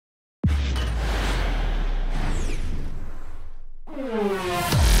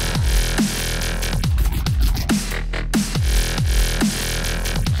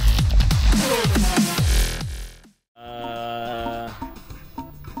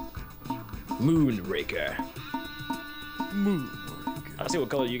Moonraker. Moonraker. I'll see what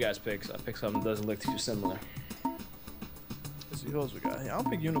color you guys pick. So I pick something that doesn't look too similar. Let's see who else we got. Yeah, I'll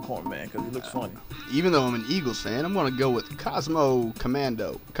pick Unicorn Man because he looks funny. Even though I'm an Eagles fan, I'm gonna go with Cosmo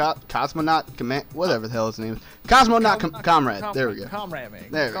Commando. Cosmonaut Command, whatever the hell his name is. Cosmonaut Comrade. There we go. Comrade Man.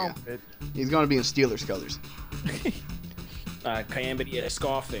 There we go. He's gonna be in Steelers colors. Calamity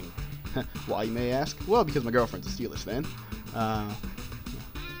scoffing. Why, you may ask? Well, because my girlfriend's a Steelers fan.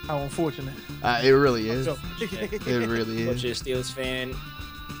 How unfortunate. It really is. It really But is. you're a Steelers fan,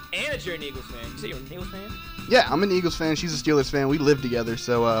 and you're an Eagles fan. You say you're an Eagles fan? Yeah, I'm an Eagles fan. She's a Steelers fan. We live together,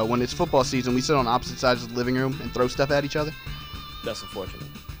 so when it's football season, we sit on opposite sides of the living room and throw stuff at each other. That's unfortunate.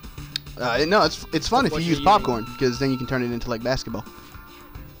 No, it's fun if you use popcorn, because then you can turn it into like basketball.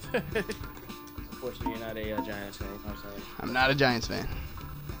 Unfortunately, you're not a Giants fan. I'm saying. I'm not a Giants fan.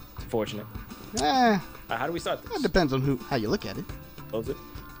 It's unfortunate. How do we start this? That depends on how you look at it. Close it.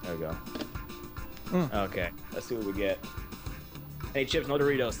 There we go. Okay, let's see what we get. Hey, chips, no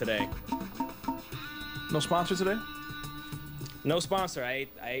Doritos today. No sponsor today? No sponsor. I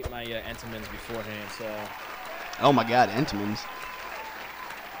ate my Entenmann's beforehand, so. Oh my God, Entenmann's.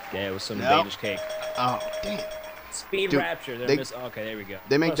 Yeah, it was some Danish cake. Oh damn. Speed Dude, Rapture. Okay, there we go.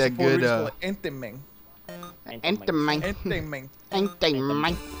 They make that good. Entenmang. Entenmang.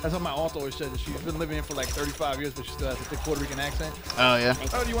 Entenmang. That's what my aunt always says. She's been living here for like 35 years, but she still has a thick Puerto Rican accent. Oh yeah.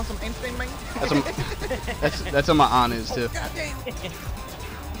 Oh, do you want some Entenmang? That's what my aunt is too. God damn.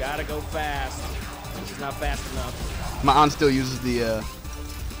 Gotta go fast. This is not fast enough. My aunt still uses the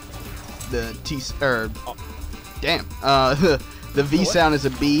T damn the V sound is a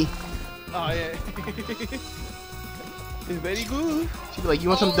B. Oh yeah. It's very good. She'd be like, "You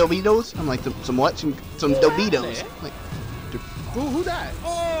want some Doritos?" I'm like, "Some what? Some Doritos." Like, Who died?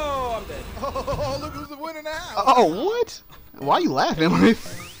 Oh, I'm dead. Oh, look who's the winner now. oh what? Why are you laughing?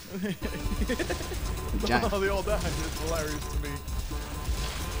 Giant. Oh, they all died. It's hilarious to me.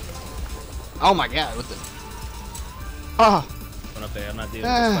 Oh my God! What the? Oh. Going up there. I'm not dealing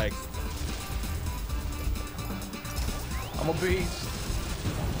with spikes. I'm a beast.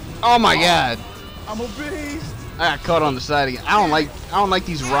 Oh my God! I'm a beast. I got caught on the side again. I don't like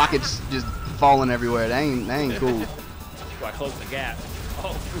these rockets just falling everywhere. That ain't cool. So I closed the gap.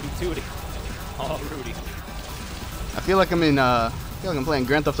 Oh, Rudy Tooty. Oh, Rudy. I feel like I'm playing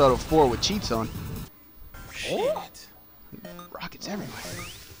Grand Theft Auto 4 with cheats on. Shit. Rockets everywhere.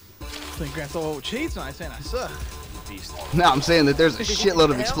 Playing Grand Theft Auto with cheats on. I saying I suck. Beast. No, I'm saying that there's a shitload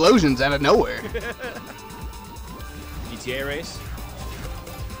of explosions out of nowhere. GTA race.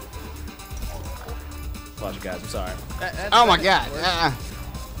 Watch it, guys. I'm sorry. Oh my God.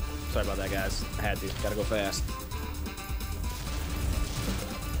 Sorry about that, guys. I had to. Gotta go fast.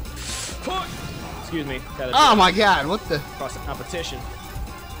 Excuse me. Oh my God. What the? Across the competition.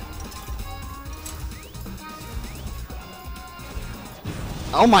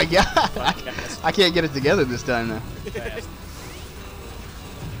 Oh my God. I can't get it together this time now. Fast.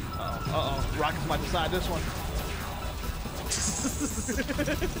 Uh-oh. Rockets might decide this one.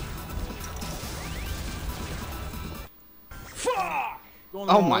 Fuck!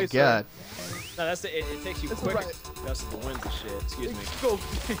 Oh my God. No, that's it takes you quick. Right. That's the wins and shit. Excuse me.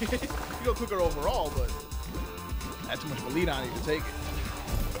 You go quicker overall, but that's too much of a lead on you to take it.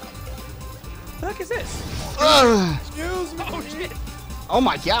 What the heck is this? Excuse me. Oh shit! Oh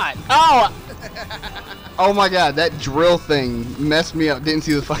my God. Oh! Oh my God, that drill thing messed me up. Didn't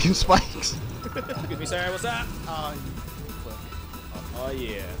see the fucking spikes. Excuse me, sir. What's up? Oh Oh yeah.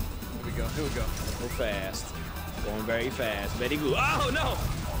 Here we go. Here we go. Go fast. Going very fast. Very good. Oh no!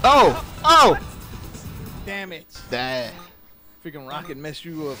 Oh! Oh! Damn it. That. Freaking rocket messed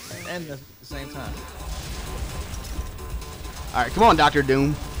you up and at the same time. All right, come on, Dr.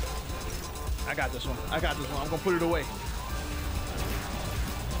 Doom. I got this one. I got this one. I'm gonna put it away.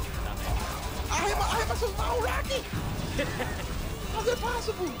 I hit myself my own rocket. How's that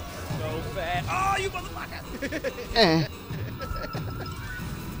possible? So fast. Oh, you motherfucker! Eh.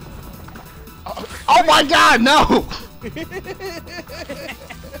 Oh my God, no! It's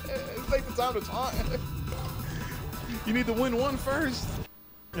like the time to taunt. You need to win one first.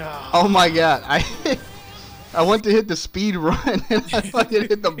 Oh my God, I went to hit the speed run and I fucking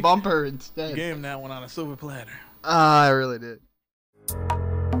hit the bumper instead. You gave him that one on a silver platter. I really did.